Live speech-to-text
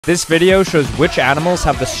This video shows which animals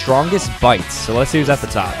have the strongest bites, so let's see who's at the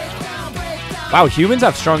top. Wow, humans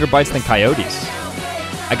have stronger bites than coyotes.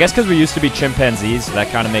 I guess because we used to be chimpanzees, so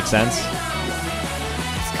that kind of makes sense.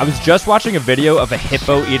 I was just watching a video of a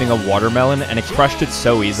hippo eating a watermelon, and it crushed it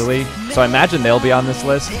so easily, so I imagine they'll be on this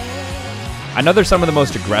list. I know they're some of the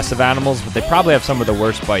most aggressive animals, but they probably have some of the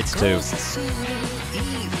worst bites too.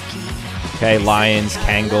 Okay, lions,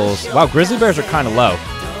 kangals. Wow, grizzly bears are kind of low.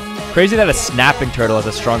 Crazy that a snapping turtle has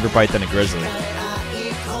a stronger bite than a grizzly.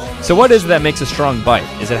 So what is it that makes a strong bite?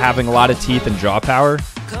 Is it having a lot of teeth and jaw power?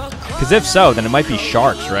 Because if so, then it might be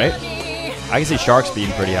sharks, right? I can see sharks being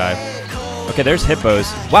pretty high. Okay, there's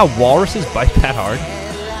hippos. Wow, walruses bite that hard?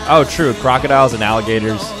 Oh, true. Crocodiles and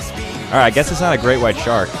alligators. Alright, I guess it's not a great white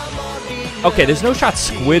shark. Okay, there's no shot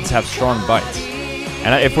squids have strong bites.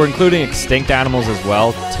 And if we're including extinct animals as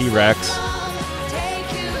well, T-Rex,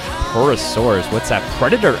 Porosaurus, what's that?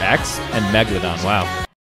 Predator X and Megalodon, wow.